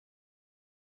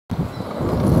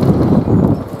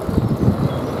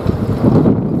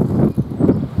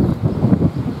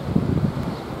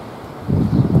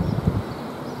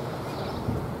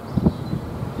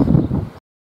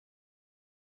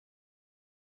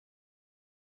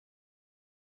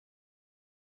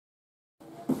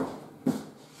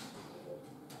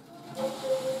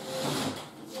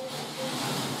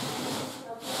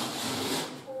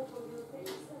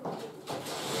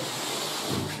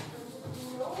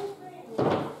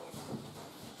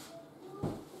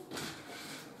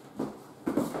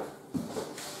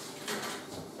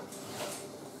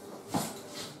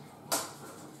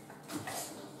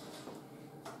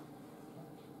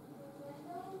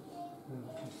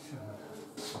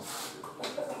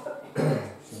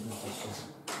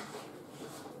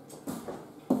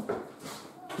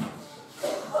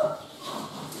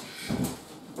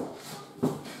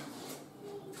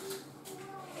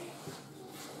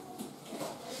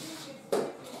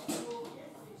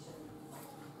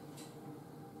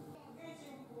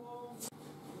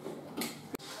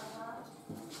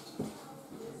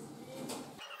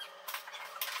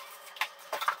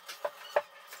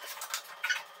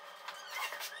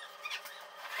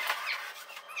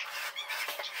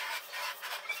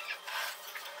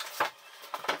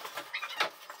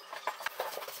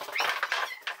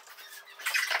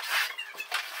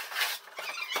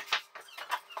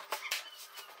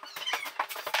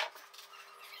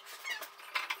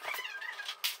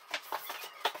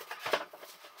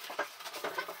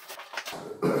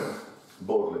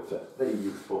board lifter. Very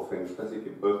useful thing, especially if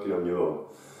you're working on your own.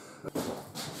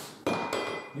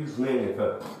 Used mainly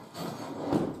for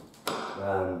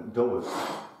doors.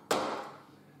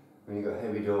 When you've got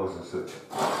heavy doors and such,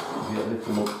 you get lift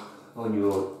them up on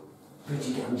your own.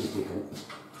 Pretty damn difficult.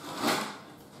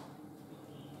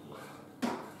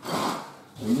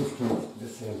 In this case, the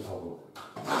same problem.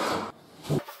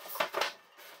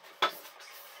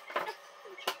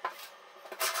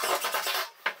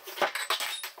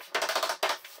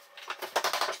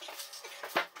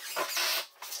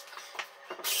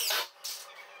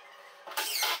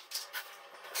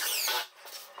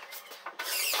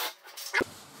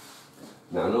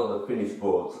 Now, I know the finished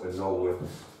boards, and normally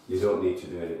you don't need to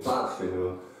do any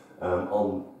plastering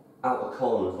on outer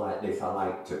corners like this. I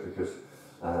like to, because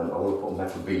I want to put a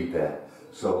metal bead there.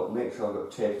 So make sure I've got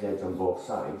a taped edge on both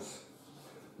sides.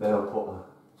 Then I'll put a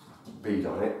bead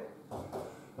on it,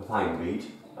 a fine bead,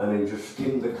 and then just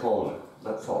skim the corner.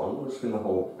 That's all. I'm not going to skim the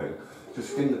whole thing.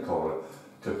 Just skim the corner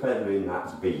to feather in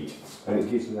that bead, and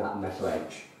it gives me that metal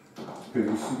edge.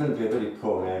 Because it's going to be a very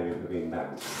prone area for being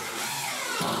down.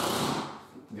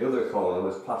 The other corner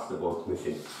was plasterboard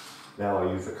missing. Now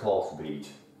I use a coarse bead,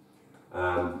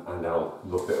 and I'll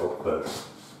look it up first.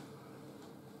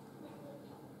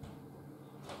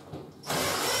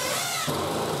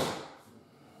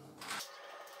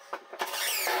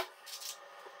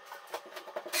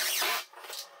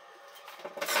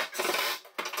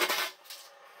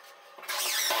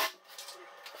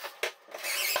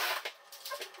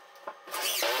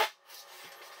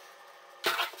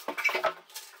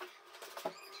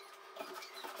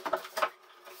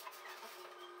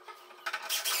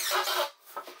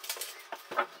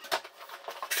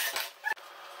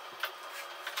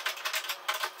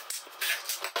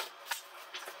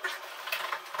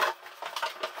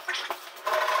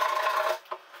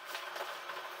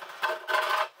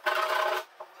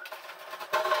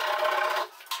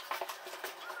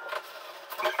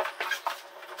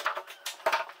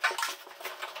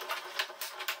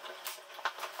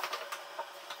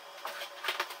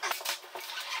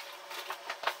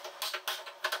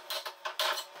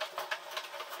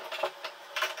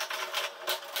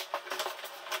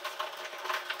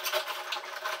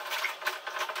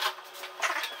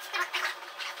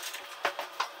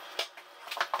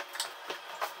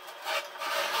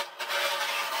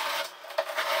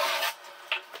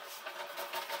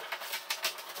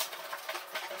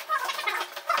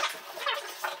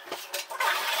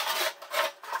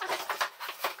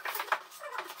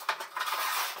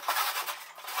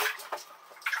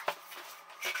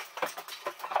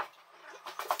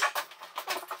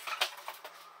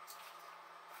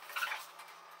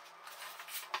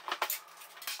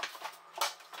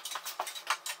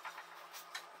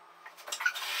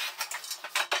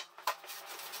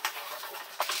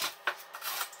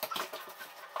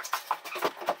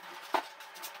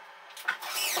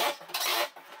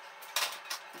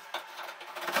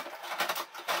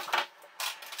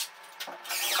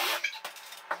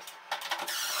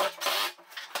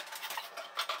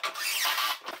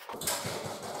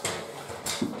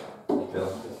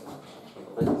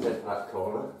 That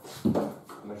corner,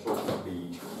 metal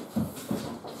bead.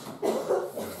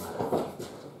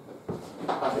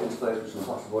 Pass it into place with some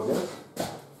plasterboard there.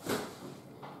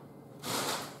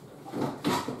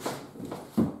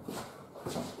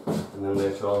 And then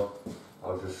later on,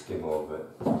 I'll just skim over it.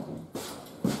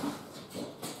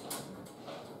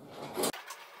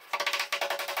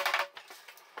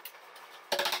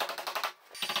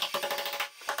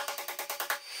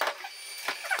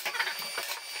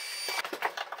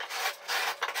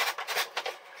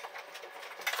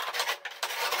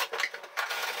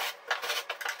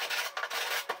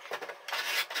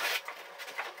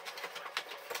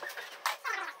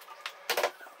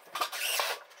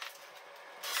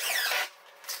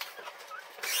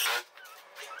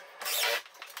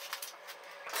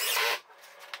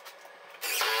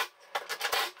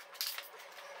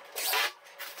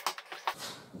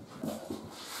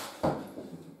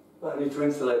 But I need to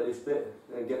insulate this bit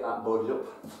and get that boarded up.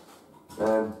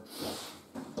 And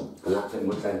that pretty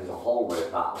much ends the hallway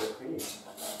part of it finished.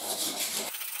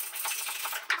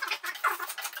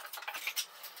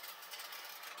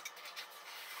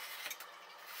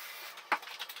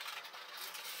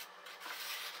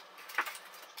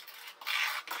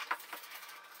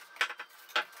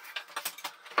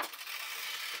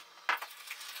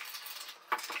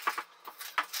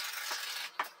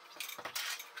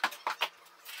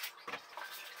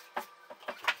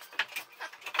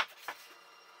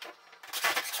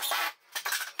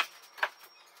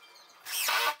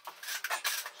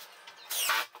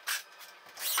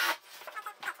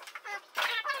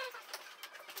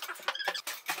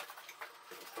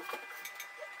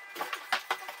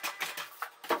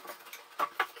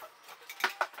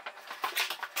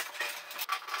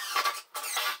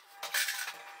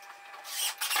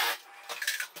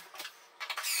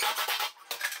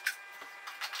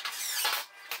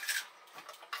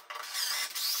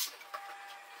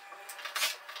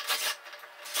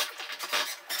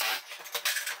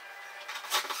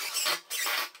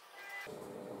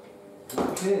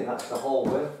 Okay, that's the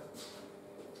hallway.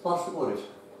 Plasterboard it.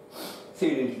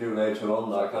 Ceiling to do later on,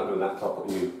 but I can't do that top up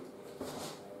new.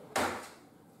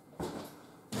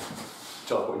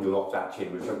 Top up new lock that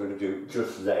in, which I'm going to do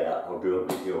just there. I'll do a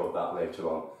video of that later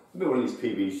on. Maybe one of these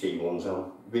PVC ones,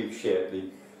 I'll reshape the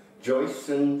joists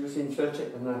and just insert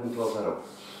it, and then I can close that up.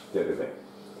 Get rid of it.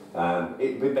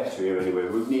 It'd be better here anyway.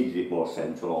 We've needed it more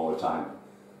central all the time.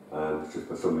 It's just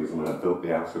for some reason when I built the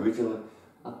house originally,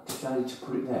 I decided to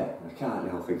put it there. I can't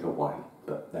now think of why,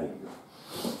 but there you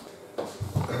go.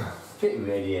 Fitting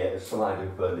radiators, so I do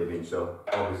for a living, so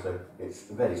obviously it's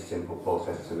a very simple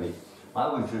process to me.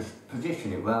 I would just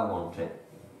position it where I want it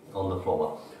on the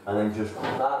floor, and then just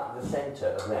mark the centre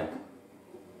of them.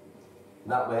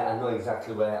 That way I know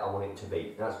exactly where I want it to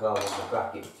be. That's where I want the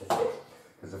brackets to sit,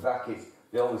 because the brackets,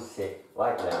 they always sit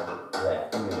like there,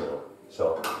 in the middle.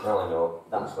 So now I know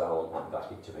that's where I want that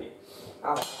bracket to be.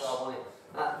 How I want it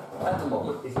at the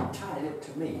moment is entirely up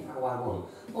to me how I want.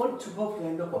 I want it to roughly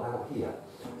end up about here.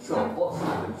 So what's the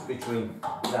difference between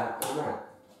that and that?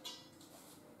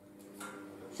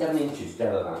 7 inches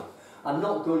thereabout. I'm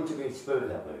not going to be spirit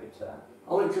level of it there.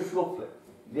 I want it just roughly.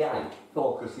 The height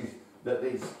focus is that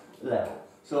it's level.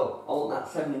 So I want that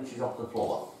 7 inches off the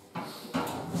floor.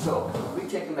 So we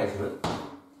take a measurement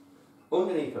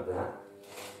underneath of that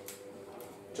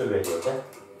to the radiator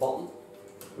bottom,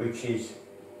 which is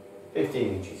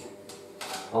 15 inches.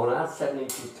 I want to add 7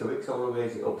 inches to it, so I want to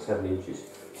raise it up 7 inches.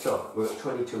 So we're at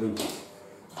 22 inches.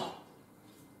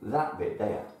 That bit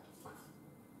there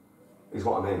is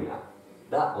what I'm aiming at.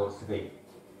 That wants to be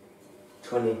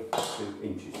 22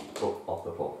 inches up off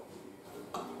the floor.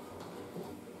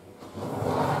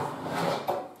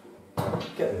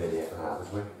 Get the radiator out as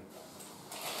well.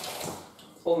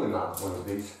 Only mark one of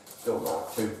these, don't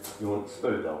mark two. You want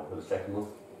spirit level for the second one.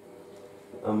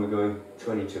 And we're going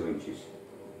 22 inches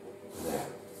there.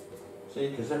 See,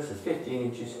 because this is 15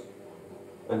 inches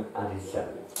and added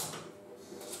 7.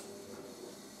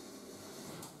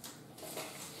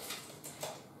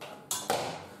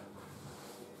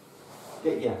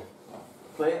 Get your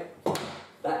plate,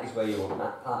 that is where you want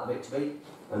that part of it to be,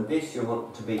 and this you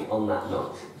want to be on that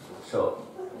notch. So,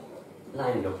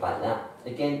 line it up like that.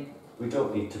 Again, we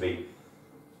don't need to be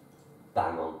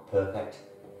bang on perfect.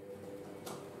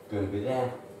 Going to be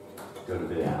there, going to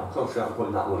be there. I'll concentrate on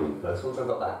putting that one in first. Once I've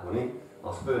got that one in,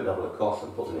 I'll spirit level across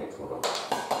and put the next one on.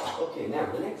 Okay, now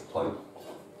the next point,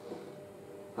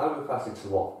 how do we pass it to the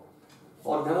wall?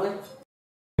 Ordinarily,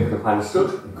 if we find a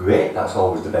stud, great, that's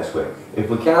always the best way. If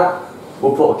we can't,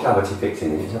 we'll put a cavity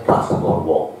fixing in. It's a plasterboard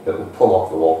wall that will pull off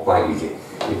the wall quite easy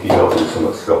if you don't do so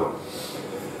much struggle.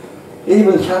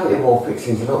 Even cavity wall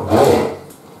fixings are not great.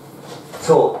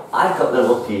 So I've got the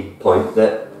lucky point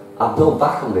that I've no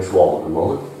back on this wall at the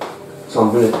moment. So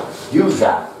I'm going to use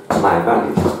that to my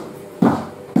advantage.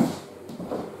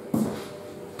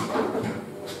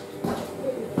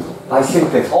 By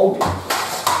simply holding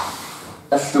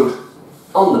a stud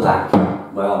on the back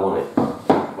where I want it.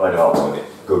 Where do I want it?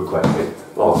 Good question.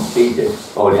 Well, easy.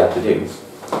 All you have to do is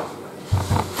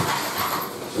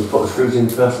put the screws in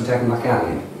first and take them back out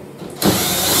again.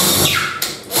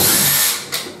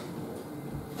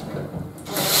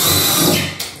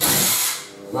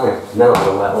 Right, now I'm going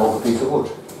to let all the piece of wood.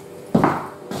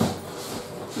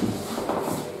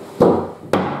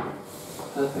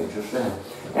 Perfect, just there.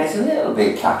 It's a little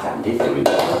bit cat-handed doing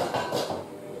that.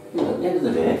 You know, at the end of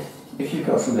the day, if you've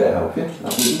got somebody to help you,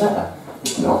 that's even better.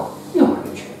 If not, you'll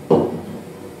manage.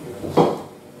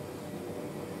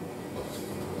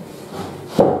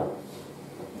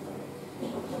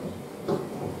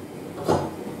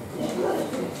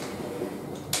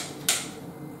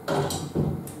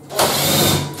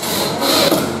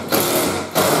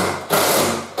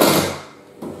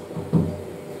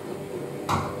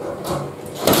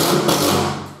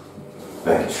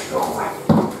 Very strong way.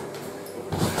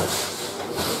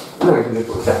 Now we can just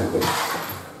put the second thing.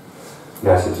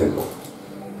 Nice and simple.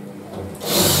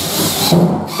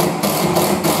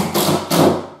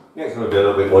 Next one will be a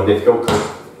little bit more difficult because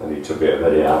I need to be a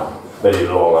very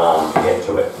long arm to get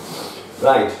to it.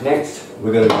 Right, next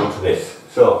we're going to go to this.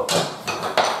 So,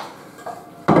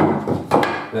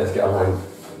 let's get a line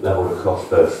levelled across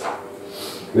first.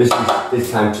 This is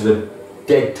this time to the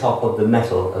dead top of the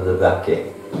metal of the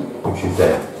bracket, which is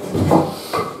there.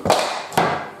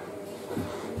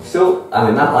 So I'm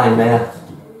in that line there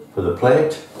for the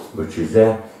plate, which is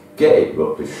there. Get it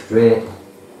roughly straight.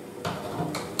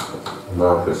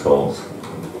 Marcus holes.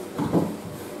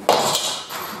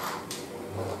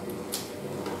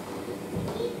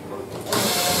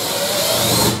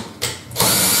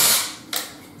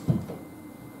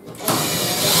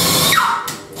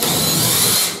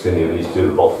 skinny, and he's do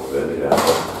the bottom of it, yeah.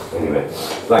 But anyway,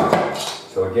 like that.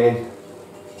 So again,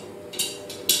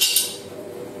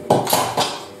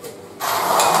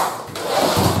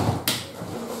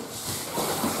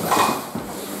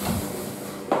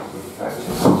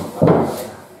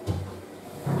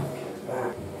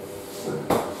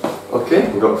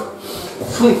 okay, we've got a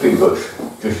sleeping bush,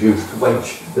 just used to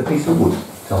wedge the piece of wood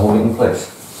to hold it in place.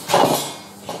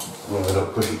 When we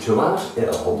don't push it too hard,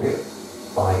 it'll hold it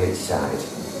by its side.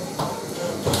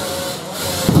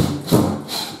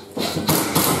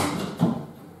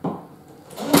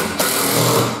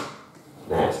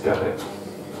 That's got it.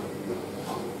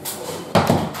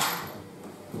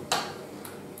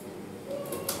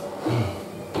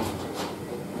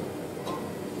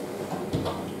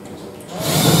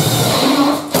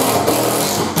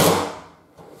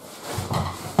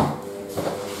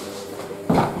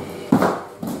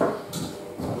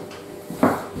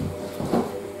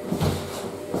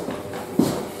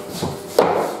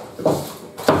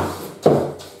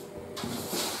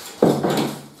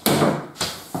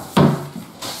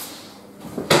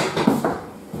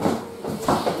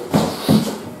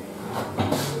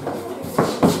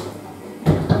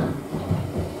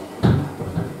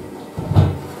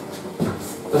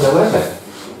 And they're working.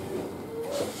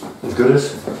 As good as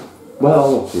well I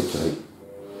want it to be.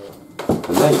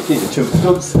 And there you see the two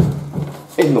studs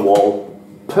in the wall,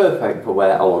 perfect for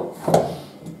where I want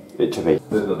it to be.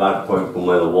 The bad point from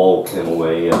where the wall came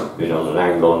away, being on an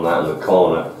angle on that in the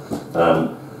corner,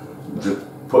 just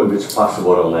putting bits of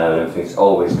plasterboard on there and everything's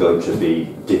always going to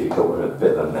be difficult and a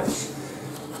bit of a mess.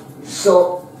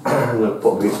 So I'm going to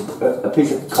put a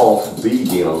piece of coarse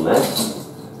beading on there,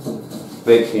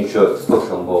 making sure it's flush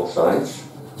on both sides,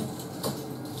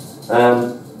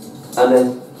 and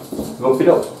then rough it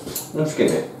up and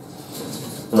skim it,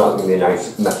 and that'll give me a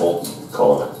nice metal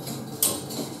corner,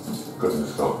 good and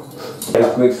strong.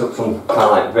 I've mixed up some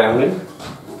Carlite browning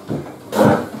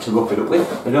to rough it up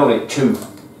with. I don't want it too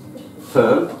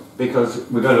firm because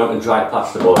we're going on to dry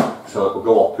plasterboard, so it will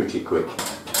go off pretty quick.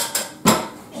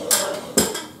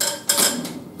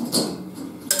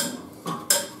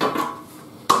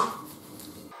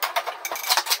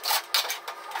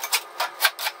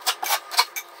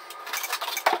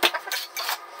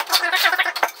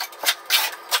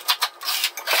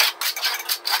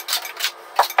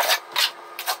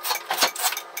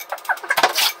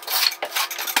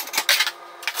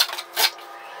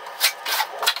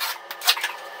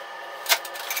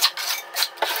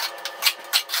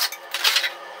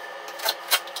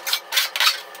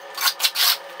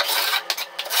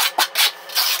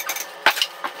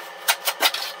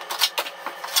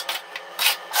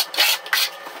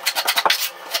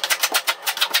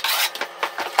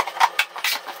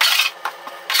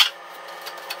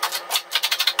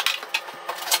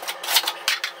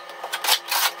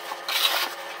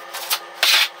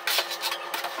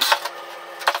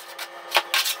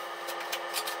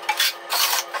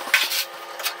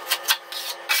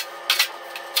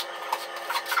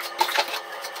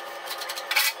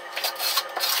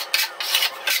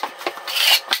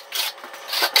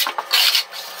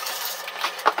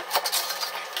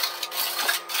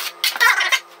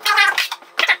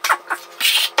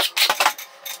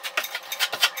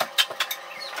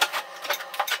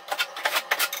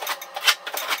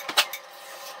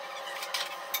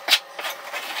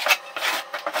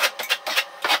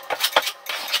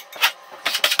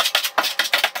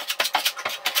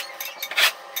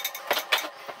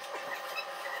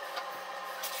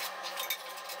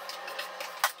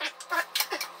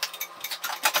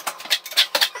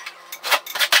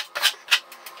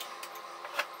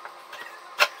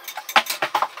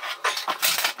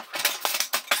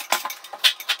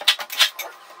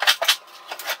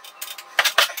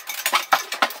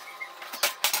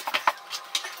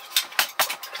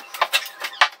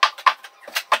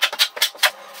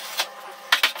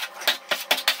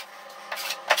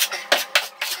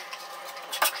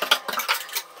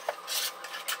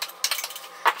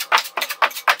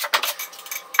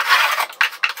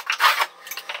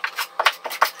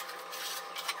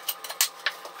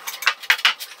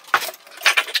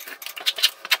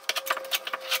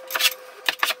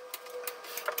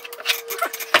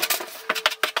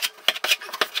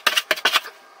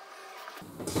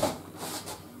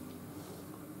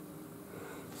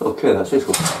 Okay, that's this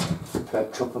one.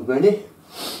 Prep chop and ready.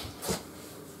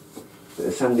 Bit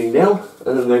of sanding down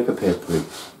and then make a papering.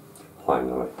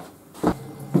 Finally.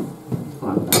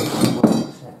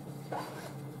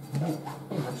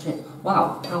 That's it.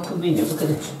 Wow, how convenient, look at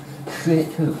this.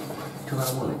 Straight to where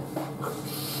I want it.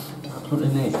 Absolutely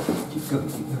amazing. Keep going,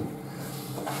 keep going.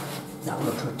 That will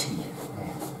look to a T.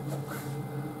 There.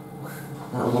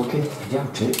 that lucky, I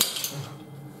doubt it.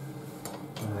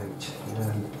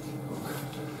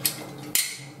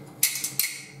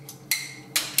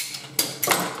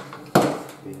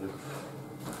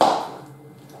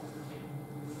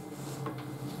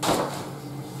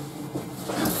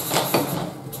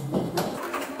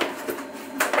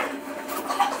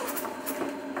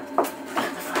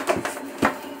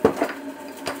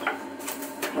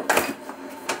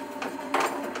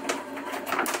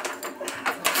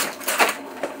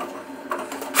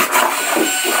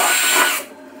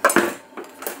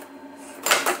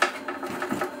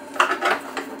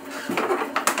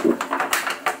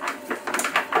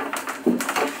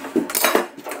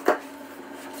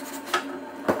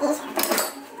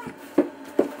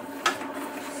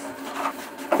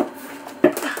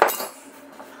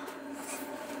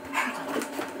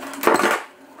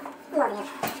 Right,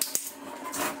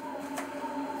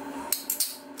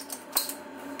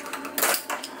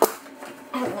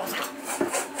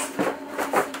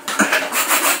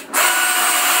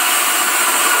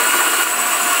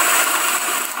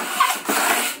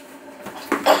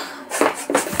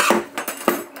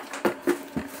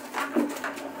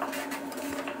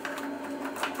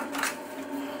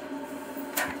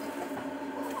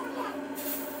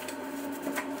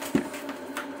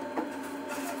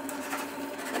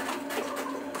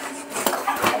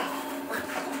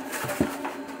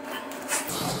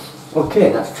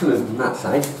 okay, that's 2 from that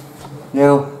side.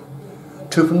 Now,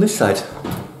 2 from this side.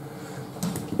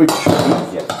 Which should be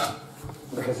easier,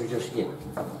 because they're just here.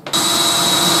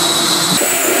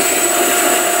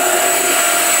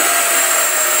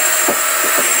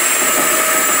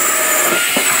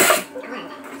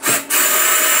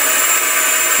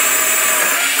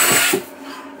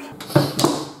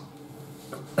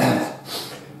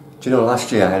 Do you know,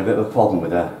 last year I had a bit of a problem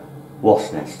with a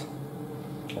wasp nest,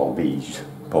 or bees.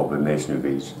 Probably masonry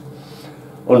bees,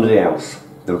 under the house.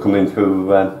 They were coming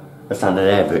through a standard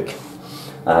air brick.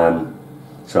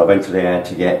 So eventually I had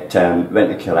to get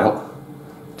Vent-A-Kill out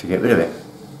to get rid of it.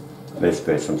 They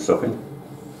sprayed some stuff in.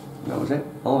 That was it.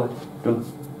 All right, done,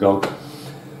 gone.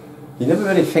 You never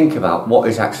really think about what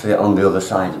is actually on the other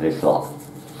side of this lot.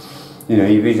 You know,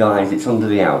 you visualise it's under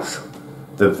the house.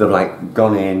 They've like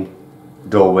gone in,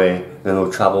 doorway, then they'll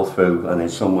travel through, and then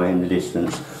somewhere in the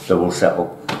distance they will set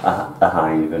up a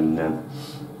hive and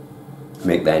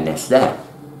make their nest there.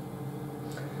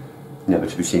 Never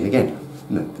to be seen again.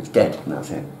 No, it's dead, and that's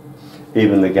it.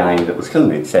 Even the guy that was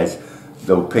killing it says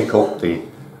they'll pick up the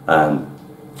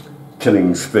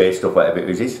killing spray stuff, whatever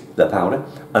it is, the powder,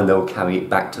 and they'll carry it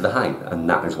back to the hive, and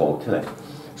that is what will kill it.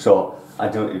 So I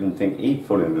don't even think he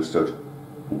fully understood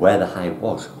where the hive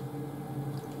was.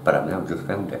 But I've now just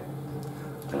found it,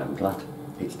 and I'm glad.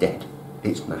 It's dead.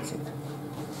 It's massive.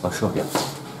 I'll show you.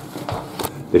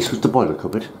 This was the boiler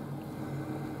cupboard.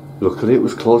 Luckily it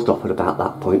was closed off at about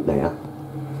that point there.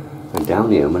 And down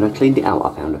here, when I cleaned it out,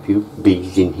 I found a few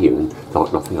bees in here and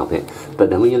thought nothing of it. But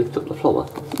then when you lift up the floor,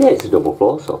 yeah, it's a double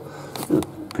floor, so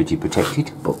pretty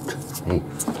protected, but hey,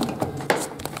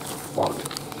 what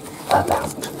about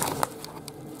that there?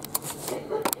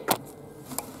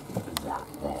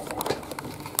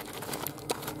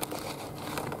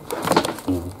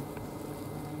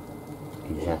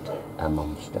 Is that a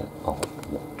monster or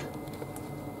what?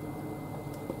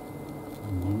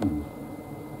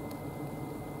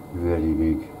 Really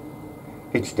big.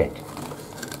 It's dead.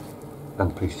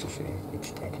 I'm pleased to say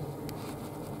it's dead.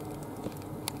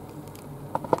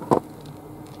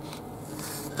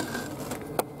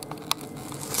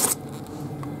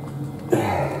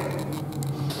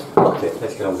 Okay,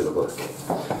 let's get on with the work.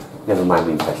 Never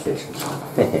mind the infestations.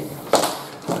 Right.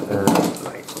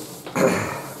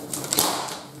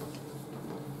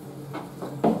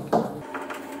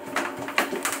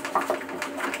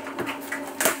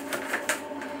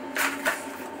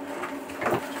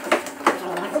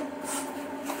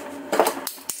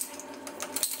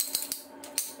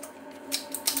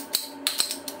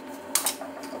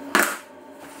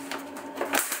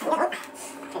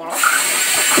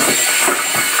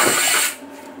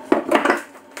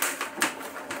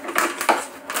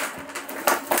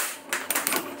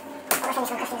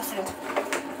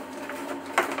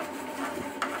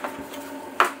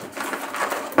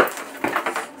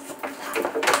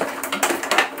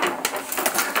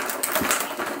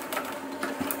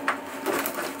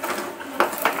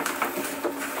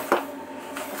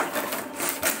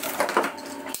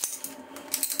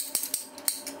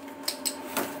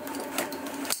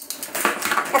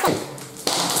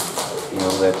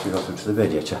 There to go through to the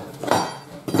radiator.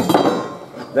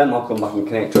 Then I'll come back and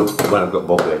connect up when I've got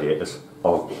both radiators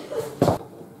on.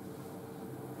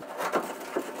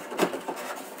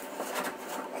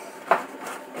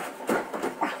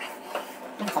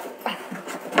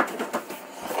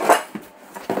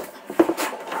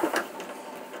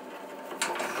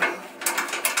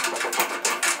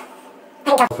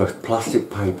 For plastic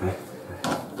paper,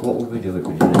 what would we do if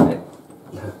we did it?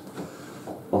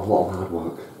 A lot of hard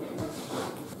work.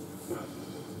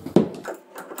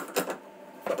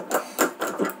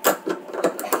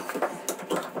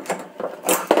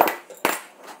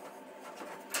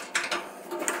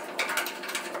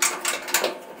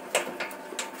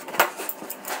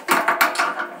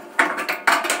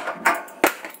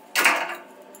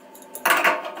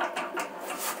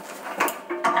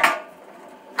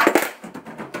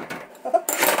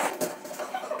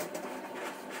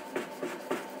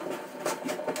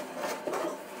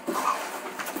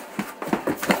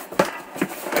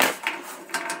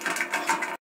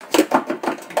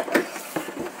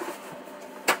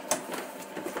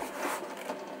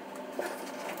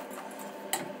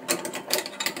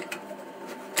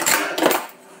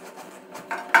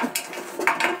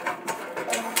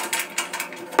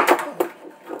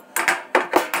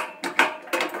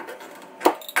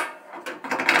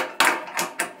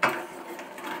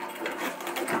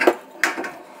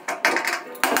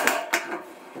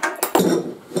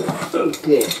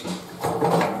 Okay.